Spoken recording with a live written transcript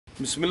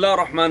Bismillah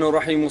ar-Rahman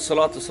ar-Rahim wa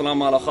salatu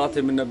salam ala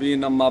khatim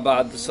al-Nabiyyin amma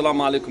ba'd.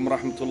 Assalamu alaikum wa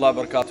rahmatullahi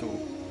wa barakatuh.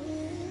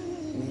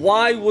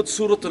 Why would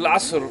Surah Al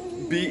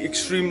Asr be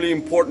extremely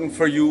important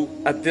for you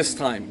at this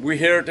time? We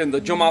hear it in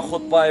the Jummah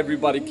khutbah,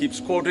 everybody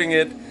keeps quoting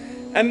it,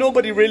 and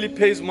nobody really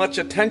pays much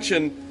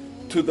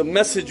attention to the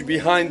message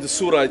behind the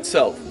surah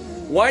itself.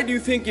 Why do you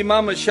think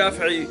Imam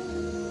Al-Shafie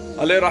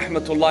alayhi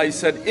rahmatullah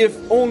said, if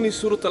only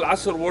Surah Al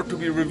Asr were to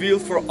be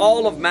revealed for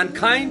all of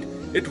mankind,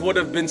 it would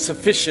have been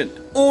sufficient.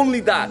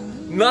 Only that,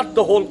 not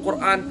the whole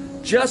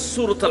Quran, just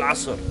Surah Al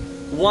Asr.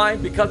 Why?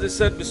 Because it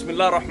said,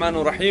 Bismillah ar-Rahman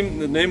ar-Rahim, in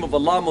the name of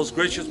Allah, most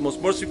gracious, most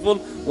merciful,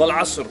 wal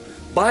Asr.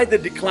 By the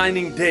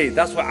declining day,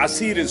 that's why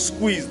Asir is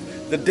squeezed.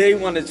 The day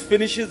when it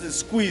finishes is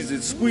squeezed.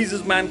 It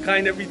squeezes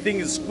mankind, everything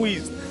is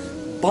squeezed.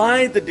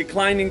 By the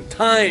declining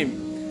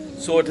time.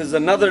 So it is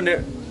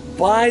another,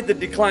 by the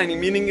declining,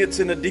 meaning it's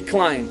in a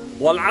decline.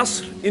 Wal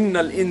Asr,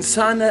 innal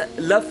insana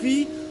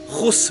lafi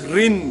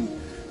khusrin.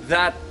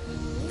 That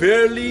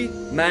verily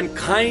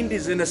mankind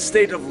is in a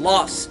state of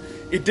loss.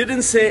 It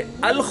didn't say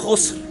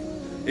al-khusr.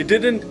 It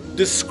didn't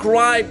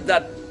describe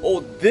that, oh,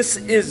 this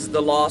is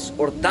the loss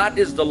or that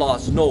is the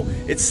loss. No,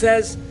 it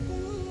says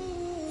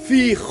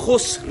fi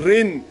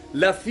khusrin,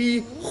 la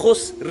fi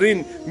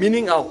khusrin,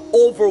 meaning an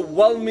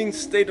overwhelming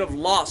state of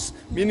loss,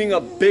 meaning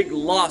a big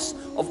loss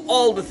of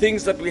all the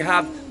things that we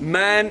have.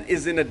 Man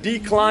is in a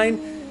decline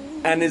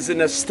and is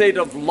in a state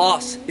of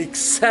loss,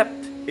 except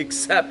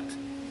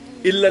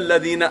illa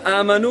alladhina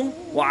amanu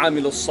wa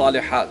amilus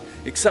salihat,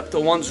 except the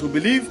ones who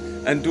believe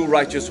and do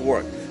righteous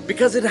work.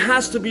 Because it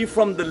has to be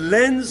from the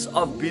lens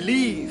of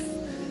belief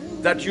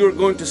that you're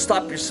going to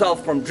stop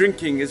yourself from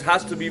drinking. It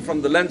has to be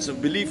from the lens of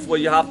belief where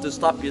you have to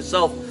stop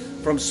yourself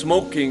from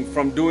smoking,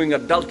 from doing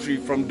adultery,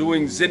 from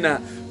doing zina,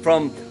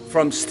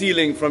 from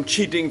stealing, from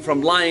cheating,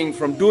 from lying,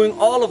 from doing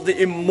all of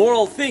the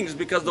immoral things,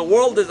 because the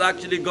world has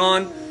actually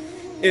gone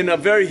in a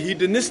very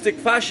hedonistic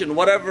fashion.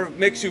 Whatever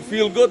makes you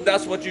feel good,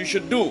 that's what you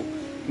should do.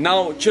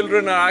 Now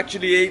children are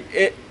actually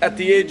at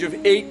the age of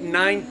 8,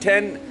 9,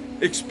 10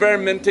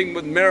 experimenting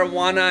with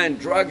marijuana and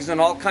drugs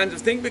and all kinds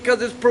of things,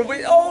 because it's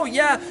oh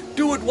yeah,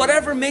 do it,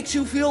 whatever makes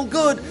you feel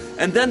good.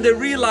 And then they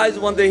realize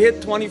when they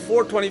hit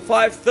 24,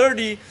 25,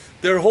 30,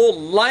 their whole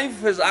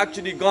life has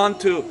actually gone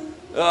to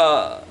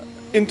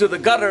into the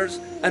gutters,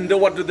 and then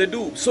what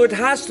do? So it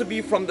has to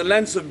be from the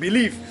lens of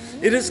belief.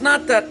 It is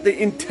not that the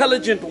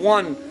intelligent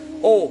one,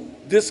 oh,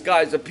 this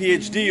guy's a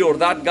PhD, or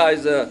that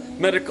guy's a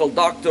medical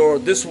doctor, or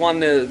this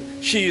one is,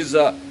 she's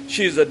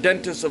a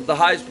dentist of the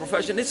highest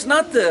profession. It's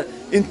not the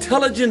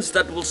intelligence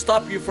that will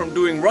stop you from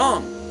doing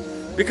wrong,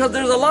 because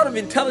there's a lot of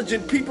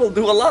intelligent people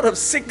do a lot of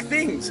sick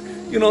things.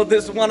 You know,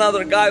 this one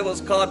other guy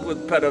was caught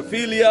with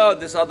pedophilia,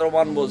 this other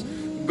one was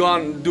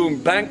gone doing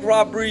bank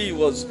robbery,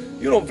 was,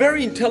 you know,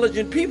 very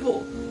intelligent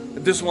people.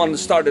 This one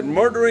started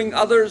murdering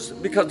others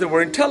because they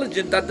were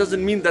intelligent. That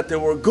doesn't mean that they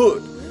were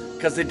good,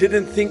 because they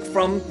didn't think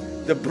from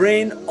the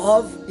brain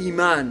of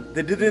Iman.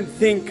 They didn't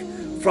think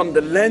from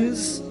the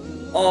lens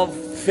of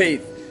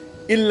faith.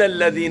 إِلَّا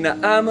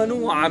الَّذِينَ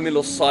آمَنُوا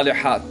وَعَمِلُوا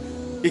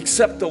الصَّالِحَاتِ,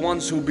 except the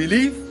ones who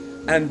believe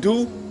and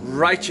do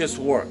righteous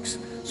works.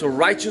 So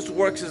righteous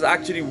works is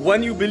actually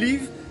when you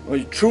believe, when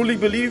you truly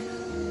believe,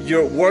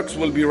 your works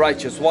will be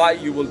righteous. Why?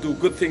 You will do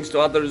good things to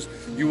others.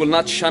 You will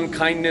not shun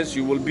kindness.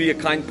 You will be a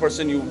kind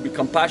person. You will be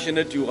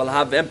compassionate. You will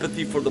have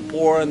empathy for the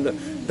poor and the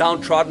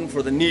downtrodden,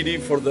 for the needy,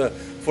 for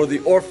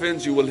the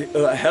orphans. You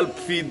will help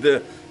feed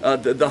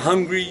the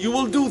hungry. You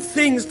will do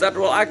things that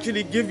will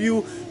actually give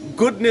you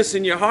goodness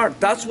in your heart.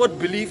 That's what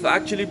belief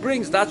actually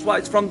brings. That's why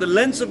it's from the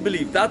lens of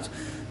belief.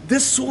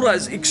 This surah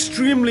is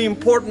extremely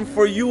important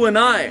for you and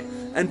I.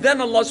 And then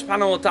Allah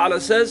subhanahu wa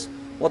ta'ala says,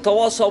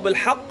 وَتَوَاصَوْا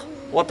بِالْحَقِّ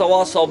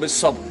وَتَوَاصَوْا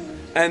بِالصَّبْرِ,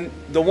 and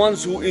the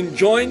ones who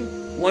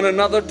enjoin one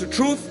another to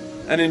truth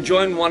and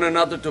enjoin one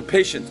another to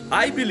patience.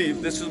 I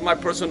believe, this is my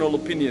personal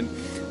opinion,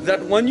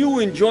 that when you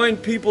enjoin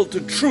people to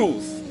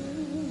truth,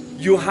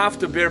 you have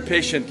to bear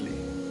patiently.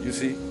 You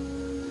see,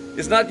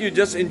 it's not you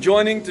just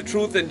enjoining to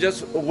truth and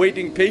just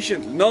waiting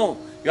patiently. No,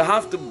 you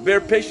have to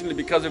bear patiently,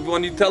 because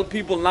when you tell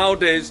people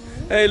nowadays,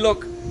 hey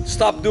look,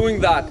 stop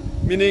doing that,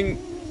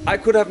 meaning I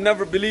could have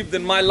never believed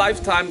in my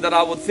lifetime that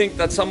I would think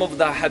that some of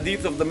the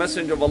hadith of the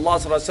Messenger of Allah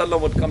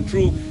ﷺ would come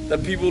true,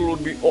 that people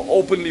would be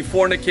openly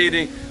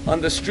fornicating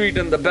on the street,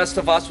 and the best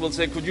of us will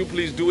say, could you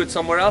please do it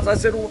somewhere else? I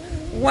said,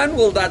 when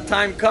will that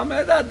time come?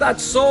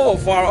 That's so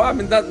far. I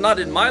mean, that's not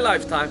in my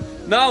lifetime.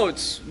 Now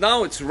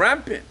it's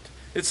rampant.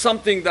 It's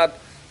something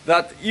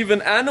that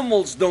even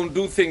animals don't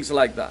do things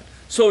like that.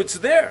 So it's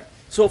there.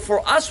 So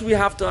for us, we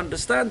have to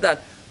understand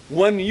that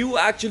when you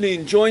actually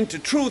enjoin to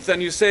truth,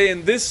 and you say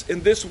in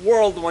this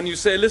world, when you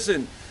say,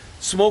 listen,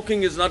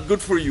 smoking is not good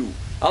for you,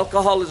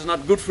 alcohol is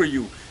not good for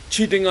you,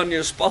 cheating on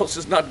your spouse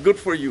is not good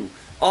for you,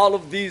 all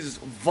of these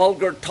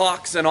vulgar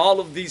talks and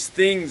all of these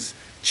things,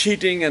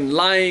 cheating and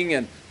lying,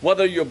 and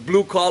whether you're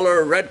blue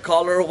collar, red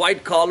collar,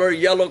 white collar,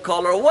 yellow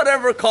collar,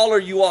 whatever collar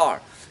you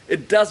are,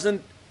 it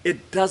doesn't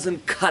it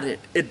doesn't cut it.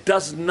 It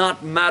does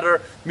not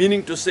matter,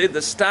 meaning to say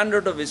the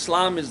standard of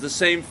Islam is the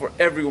same for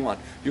everyone.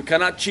 You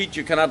cannot cheat,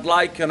 you cannot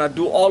lie, you cannot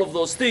do all of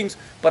those things.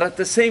 But at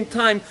the same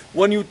time,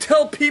 when you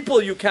tell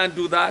people you can't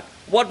do that,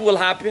 what will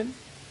happen?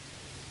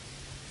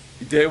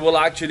 They will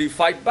actually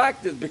fight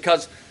back,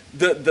 because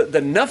the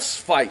nafs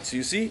fights,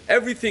 you see.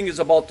 Everything is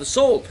about the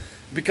soul.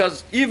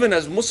 Because even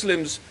as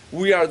Muslims,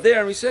 we are there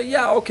and we say,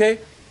 yeah, okay,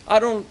 I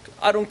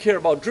don't care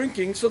about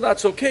drinking, so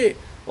that's okay.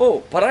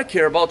 Oh, but I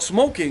care about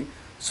smoking,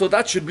 so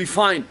that should be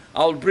fine.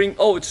 I'll bring,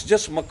 oh, it's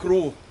just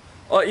makruh.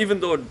 Even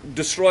though it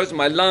destroys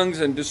my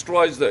lungs and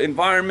destroys the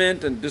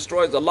environment and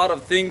destroys a lot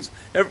of things.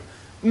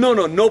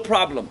 No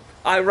problem.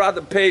 I'd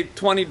rather pay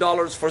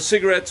 $20 for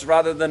cigarettes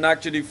rather than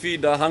actually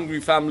feed a hungry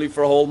family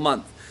for a whole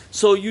month.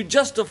 So you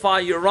justify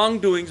your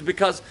wrongdoings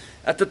because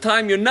at the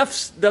time your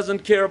nafs doesn't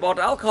care about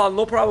alcohol,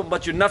 no problem,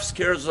 but your nafs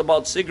cares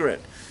about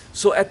cigarette.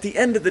 So at the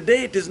end of the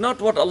day, it is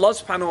not what Allah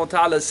subhanahu wa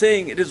ta'ala is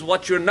saying, it is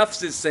what your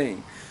nafs is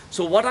saying.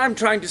 So what I'm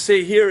trying to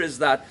say here is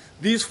that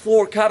these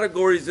four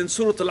categories in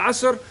Surah Al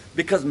Asr,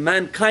 because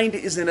mankind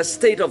is in a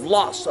state of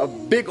loss, a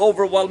big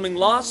overwhelming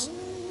loss.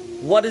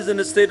 What is in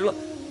a state of loss?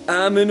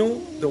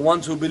 Aminu, the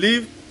ones who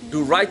believe,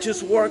 do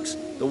righteous works,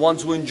 the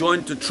ones who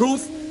enjoin to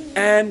truth,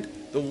 and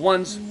the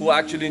ones who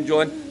actually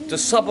enjoin to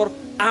sabr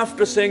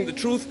after saying the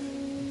truth.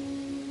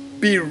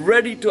 Be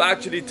ready to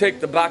actually take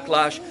the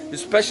backlash,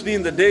 especially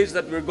in the days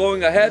that we're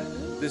going ahead.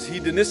 This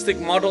hedonistic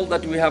model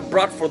that we have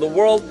brought for the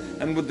world,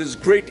 and with this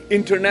great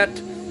internet,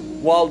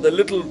 while the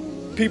little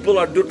people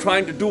are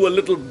trying to do a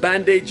little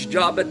bandage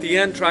job at the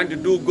end, trying to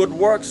do good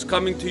works,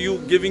 coming to you,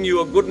 giving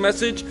you a good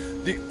message,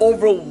 the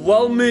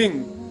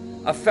overwhelming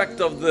effect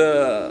of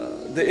the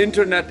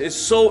internet is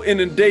so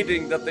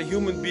inundating that the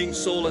human being's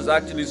soul is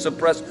actually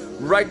suppressed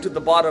right to the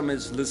bottom.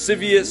 It's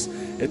lascivious.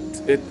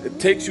 It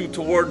takes you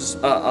towards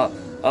an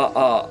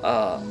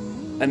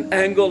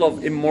angle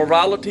of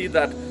immorality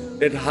that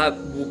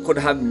could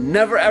have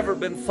never ever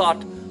been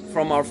thought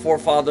from our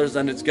forefathers,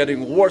 and it's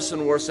getting worse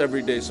and worse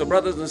every day. So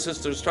brothers and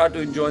sisters, try to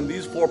enjoy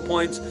these 4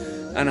 points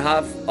and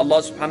have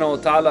Allah subhanahu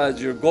wa ta'ala as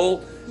your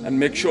goal, and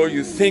make sure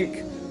you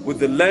think with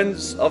the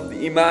lens of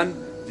the iman,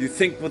 you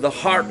think with the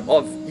heart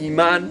of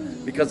iman,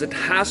 because it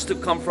has to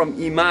come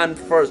from iman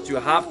first. You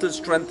have to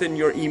strengthen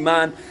your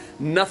iman.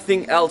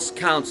 Nothing else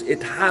counts.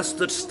 It has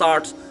to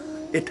start.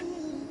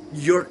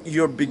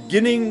 Your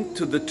beginning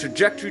to the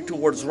trajectory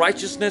towards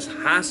righteousness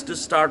has to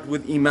start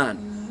with iman.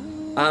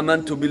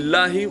 Amantu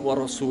billahi wa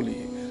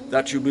rasulihi.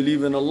 That you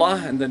believe in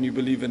Allah and then you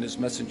believe in His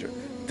Messenger.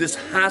 This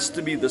has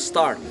to be the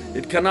start.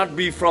 It cannot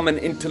be from an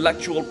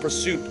intellectual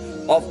pursuit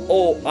of,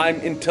 oh, I'm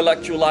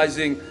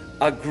intellectualizing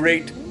a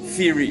great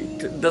theory.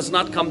 It does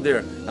not come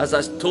there. As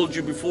I told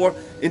you before,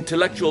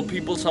 intellectual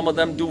people, some of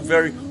them do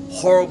very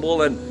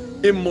horrible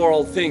and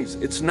immoral things.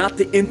 It's not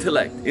the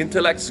intellect.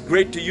 Intellect's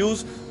great to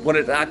use when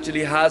it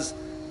actually has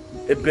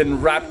been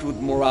wrapped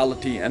with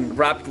morality and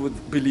wrapped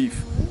with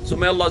belief. So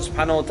may Allah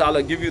subhanahu wa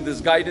ta'ala give you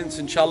this guidance,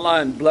 inshallah,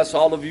 and bless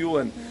all of you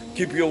and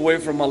keep you away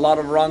from a lot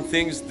of wrong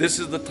things. This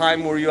is the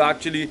time where you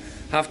actually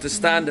have to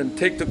stand and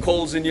take the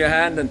coals in your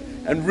hand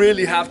and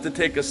really have to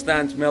take a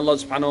stance. May Allah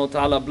subhanahu wa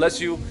ta'ala bless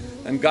you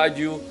and guide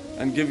you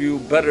and give you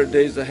better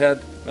days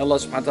ahead. May Allah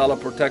subhanahu wa ta'ala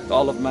protect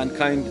all of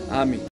mankind. Ameen.